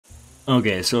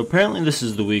Okay, so apparently this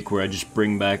is the week where I just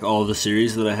bring back all the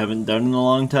series that I haven't done in a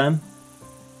long time.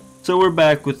 So we're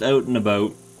back with Out and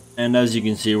About, and as you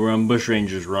can see, we're on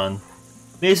Bushranger's run.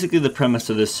 Basically the premise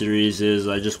of this series is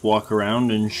I just walk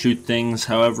around and shoot things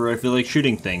however I feel like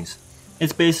shooting things.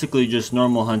 It's basically just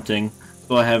normal hunting,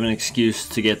 so I have an excuse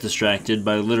to get distracted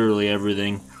by literally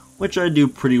everything, which I do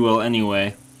pretty well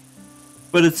anyway.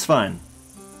 But it's fine.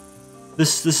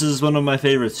 This is one of my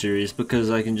favorite series because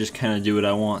I can just kind of do what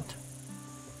I want.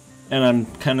 And I'm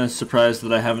kind of surprised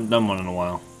that I haven't done one in a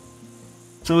while.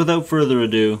 So without further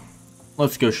ado,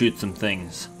 let's go shoot some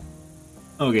things.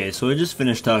 Okay, so I just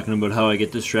finished talking about how I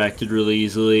get distracted really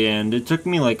easily, and it took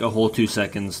me like a whole 2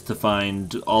 seconds to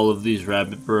find all of these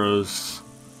rabbit burrows,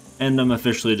 and I'm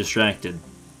officially distracted.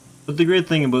 But the great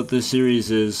thing about this series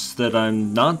is that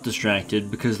I'm not distracted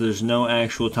because there's no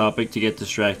actual topic to get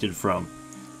distracted from.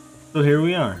 So here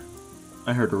we are.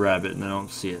 I heard a rabbit and I don't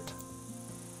see it.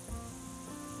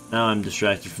 Now I'm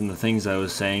distracted from the things I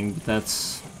was saying, but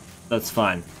that's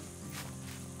fine.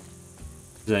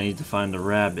 Because I need to find a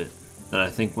rabbit that I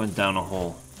think went down a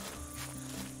hole.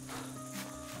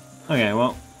 Okay,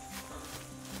 well,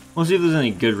 we'll see if there's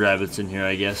any good rabbits in here,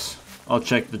 I guess. I'll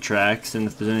check the tracks, and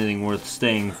if there's anything worth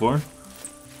staying for,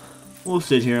 we'll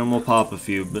sit here and we'll pop a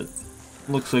few, but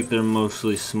looks like they're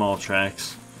mostly small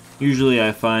tracks. Usually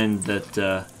I find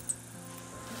that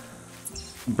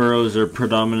burrows are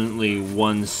predominantly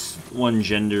one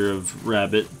gender of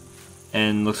rabbit,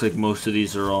 and looks like most of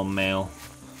these are all male.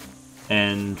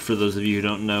 And for those of you who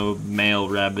don't know, male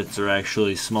rabbits are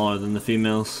actually smaller than the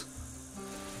females.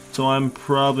 So I'm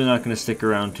probably not going to stick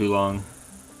around too long.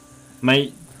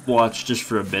 Might watch just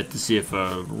for a bit to see if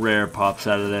a rare pops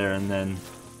out of there and then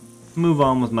move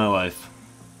on with my life.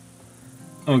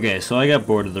 Okay, so I got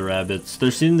bored of the rabbits.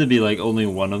 There seemed to be like only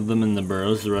one of them in the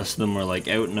burrows, the rest of them were like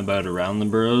out and about around the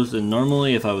burrows, and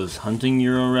normally if I was hunting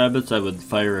Euro rabbits I would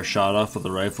fire a shot off with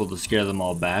a rifle to scare them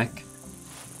all back.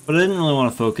 But I didn't really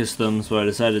want to focus them, so I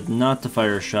decided not to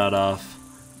fire a shot off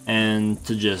and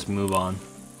to just move on.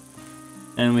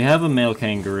 And we have a male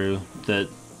kangaroo that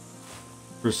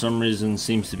for some reason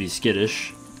seems to be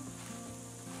skittish.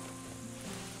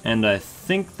 And I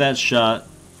think that shot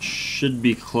should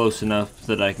be close enough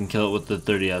that I can kill it with the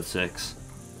 30-06.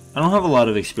 I don't have a lot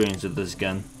of experience with this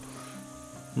gun.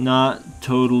 Not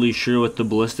totally sure what the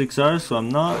ballistics are, so I'm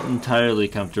not entirely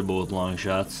comfortable with long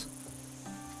shots.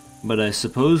 But I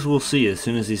suppose we'll see as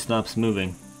soon as he stops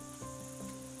moving.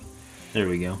 There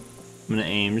we go. I'm gonna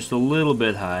aim just a little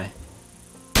bit high.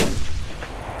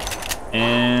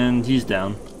 And he's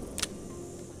down.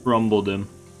 Rumbled him.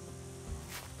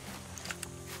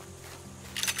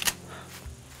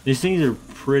 These things are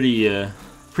pretty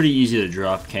easy to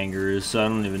drop, kangaroos, so I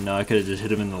don't even know. I could have just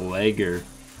hit him in the leg or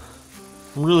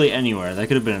really anywhere. That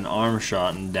could have been an arm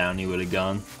shot and down he would have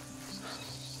gone.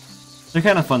 They're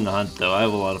kind of fun to hunt though. I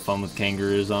have a lot of fun with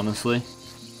kangaroos, honestly.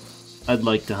 I'd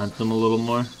like to hunt them a little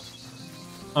more.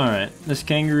 Alright, this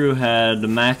kangaroo had a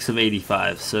max of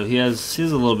 85, so he has a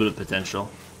little bit of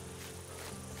potential.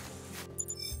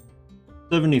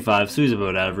 75, so he's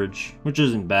about average, which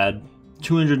isn't bad.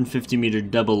 250 meter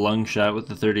double lung shot with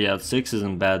the 30-06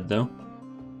 isn't bad though.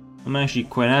 I'm actually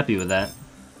quite happy with that.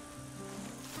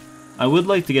 I would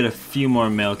like to get a few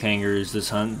more male kangaroos this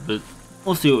hunt, but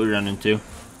we'll see what we run into.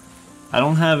 I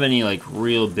don't have any like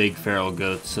real big feral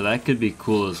goats, so that could be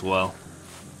cool as well.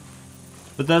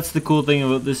 But that's the cool thing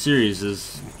about this series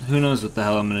is who knows what the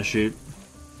hell I'm gonna shoot.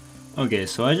 Okay,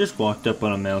 so I just walked up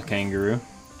on a male kangaroo.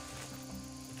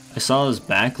 I saw his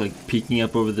back like peeking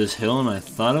up over this hill and I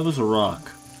thought it was a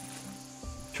rock.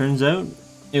 Turns out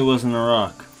it wasn't a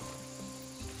rock.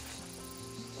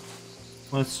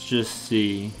 Let's just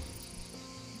see.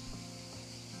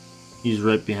 He's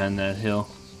right behind that hill.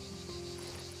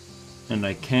 And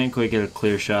I can't quite get a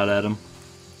clear shot at him.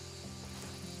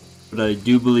 But I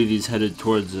do believe he's headed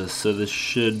towards us, so this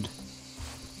should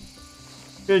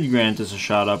grant us a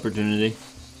shot opportunity.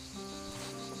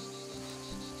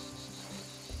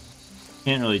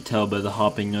 Can't really tell by the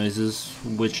hopping noises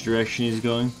which direction he's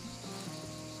going.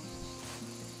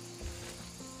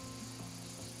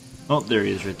 Oh, there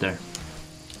he is right there.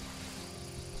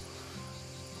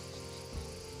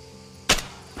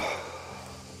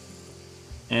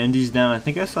 And he's down. I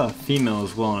think I saw a female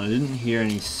as well, and I didn't hear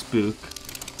any spook.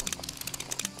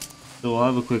 So we'll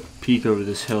have a quick peek over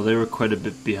this hill. They were quite a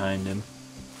bit behind him.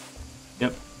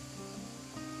 Yep.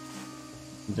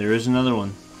 There is another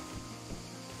one.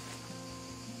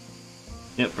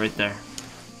 Yep, right there.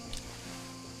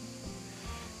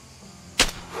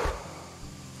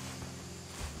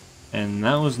 And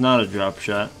that was not a drop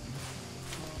shot.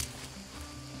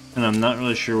 And I'm not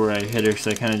really sure where I hit her because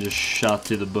I kind of just shot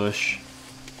through the bush.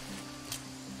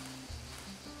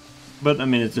 But I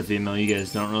mean, it's a female, you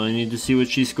guys don't really need to see what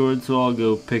she scored, so I'll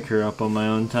go pick her up on my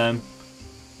own time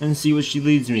and see what she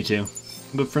leads me to.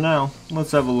 But for now,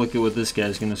 let's have a look at what this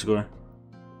guy's gonna score.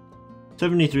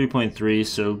 73.3,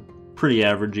 so pretty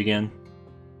average again.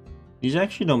 These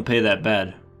actually don't pay that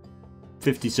bad.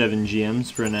 57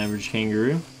 GMs for an average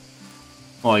kangaroo.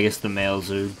 Well, I guess the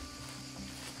males are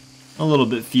a little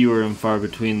bit fewer and far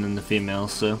between than the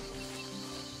females, so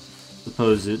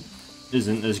suppose it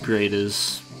isn't as great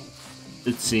as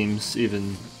it seems.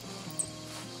 Even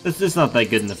it's not that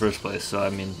good in the first place, so I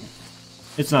mean,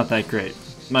 it's not that great.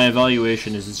 My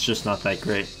evaluation is it's just not that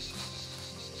great,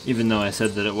 even though I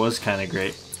said that it was kind of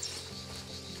great.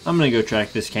 I'm gonna go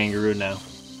track this kangaroo now.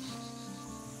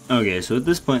 Okay, so at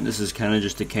this point this is kind of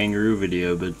just a kangaroo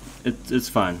video, but it's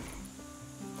fine.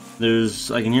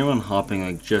 I can hear one hopping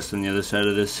like just on the other side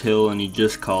of this hill, and he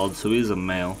just called, so he's a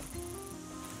male.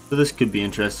 So this could be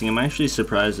interesting. I'm actually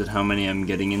surprised at how many I'm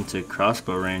getting into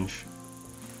crossbow range.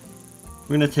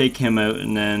 We're gonna take him out,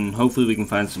 and then hopefully we can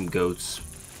find some goats.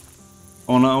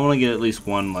 I wanna get at least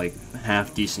one like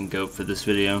half decent goat for this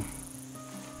video.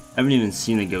 I haven't even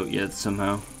seen a goat yet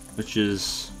somehow, which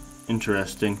is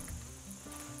interesting.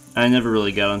 I never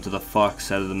really got onto the fox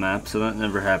side of the map, so that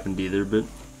never happened either, but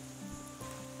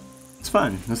it's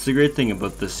fine. That's the great thing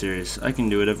about this series. I can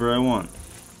do whatever I want.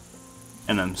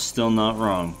 And I'm still not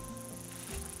wrong.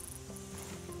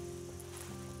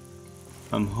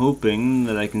 I'm hoping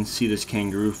that I can see this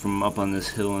kangaroo from up on this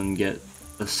hill and get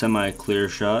a semi-clear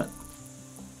shot.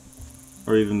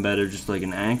 Or even better, just like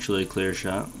an actually clear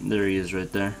shot. There he is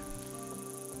right there.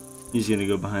 He's gonna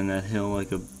go behind that hill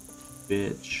like a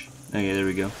bitch. Okay, there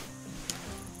we go.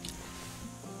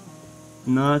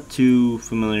 Not too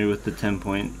familiar with the 10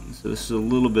 point, so this is a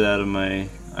little bit out of my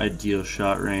ideal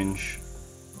shot range.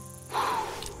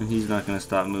 And he's not going to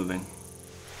stop moving.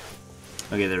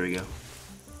 Okay, there we go.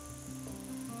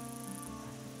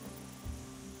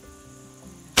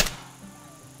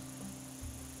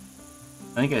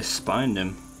 I think I spined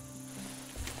him.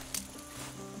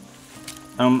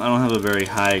 I don't have a very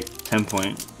high 10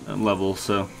 point level,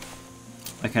 so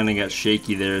I kind of got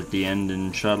shaky there at the end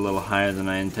and shot a little higher than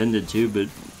I intended to, but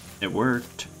it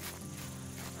worked.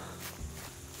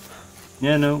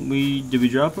 Yeah, no, did we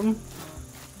drop him?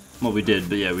 Well, we did,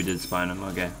 but yeah, we did spine him,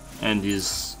 okay. And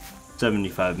he's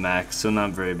 75 max, so not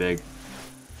very big.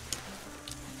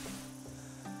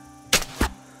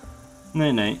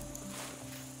 Night night.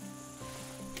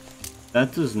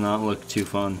 That does not look too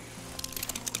fun.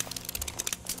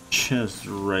 Just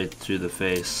right through the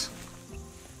face.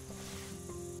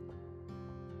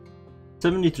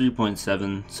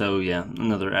 73.7, so yeah,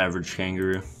 another average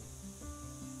kangaroo.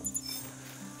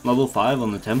 Level 5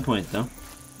 on the 10 point though.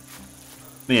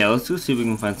 But yeah, let's go see if we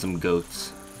can find some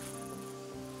goats.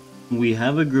 We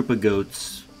have a group of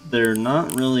goats. They're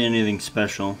not really anything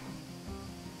special.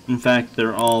 In fact,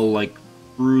 they're all like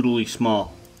brutally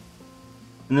small.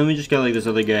 And then we just got like this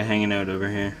other guy hanging out over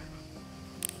here.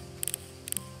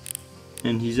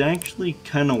 And he's actually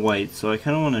kind of white, so I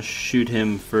kind of want to shoot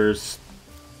him first.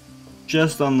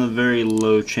 Just on the very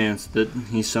low chance that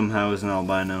he somehow is an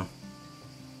albino.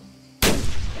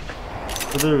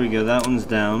 So there we go, that one's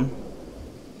down.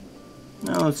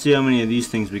 Now let's see how many of these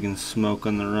things we can smoke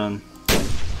on the run.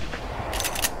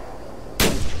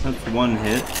 That's one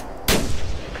hit.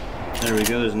 There we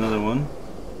go, there's another one.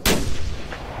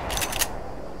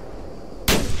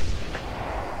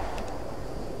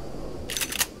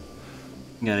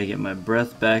 Gotta get my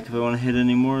breath back if I want to hit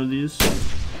any more of these.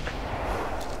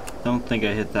 Don't think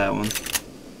I hit that one.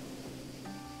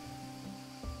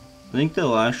 I think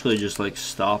they'll actually just like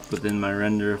stop within my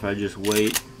render if I just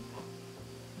wait.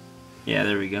 Yeah,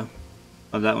 there we go.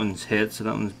 Oh, that one's hit, so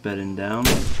that one's bedding down.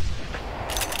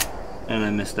 And I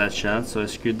missed that shot, so I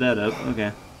screwed that up.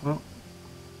 Okay, well.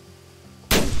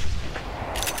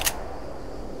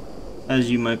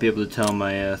 As you might be able to tell,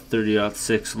 my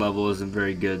 30.6 level isn't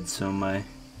very good, so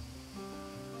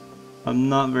I'm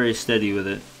not very steady with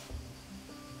it.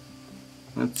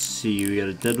 Let's see, we got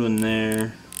a dead one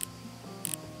there,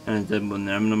 and a dead one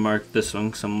there. I'm going to mark this one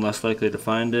because I'm less likely to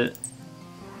find it.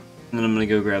 And then I'm going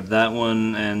to go grab that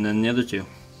one, and then the other two.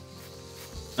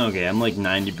 Okay, I'm like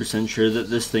 90% sure that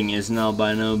this thing is an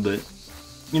albino, but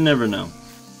you never know.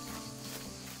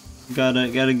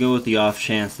 Gotta go with the off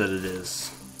chance that it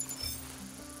is.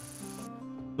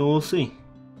 So we'll see.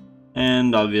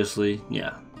 And obviously,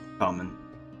 yeah, common.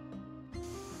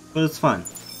 But it's fine.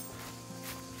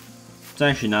 It's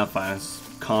actually not fine. It's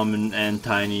common and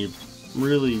tiny.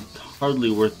 Really hardly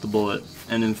worth the bullet.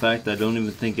 and in fact I don't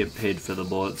even think it paid for the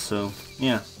bullets, so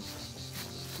yeah.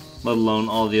 Let alone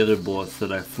all the other bullets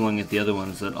that I flung at the other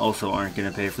ones that also aren't going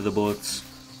to pay for the bullets.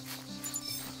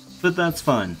 But that's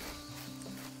fine.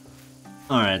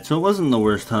 Alright, so it wasn't the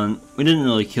worst hunt. We didn't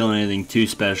really kill anything too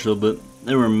special, but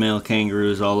there were male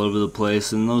kangaroos all over the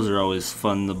place, and those are always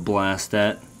fun to blast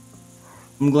at.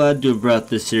 I'm glad to have brought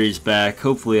this series back.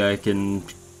 Hopefully I can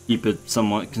keep it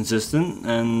somewhat consistent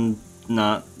and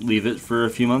not leave it for a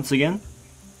few months again.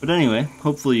 But anyway,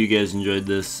 hopefully you guys enjoyed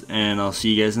this, and I'll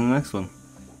see you guys in the next one.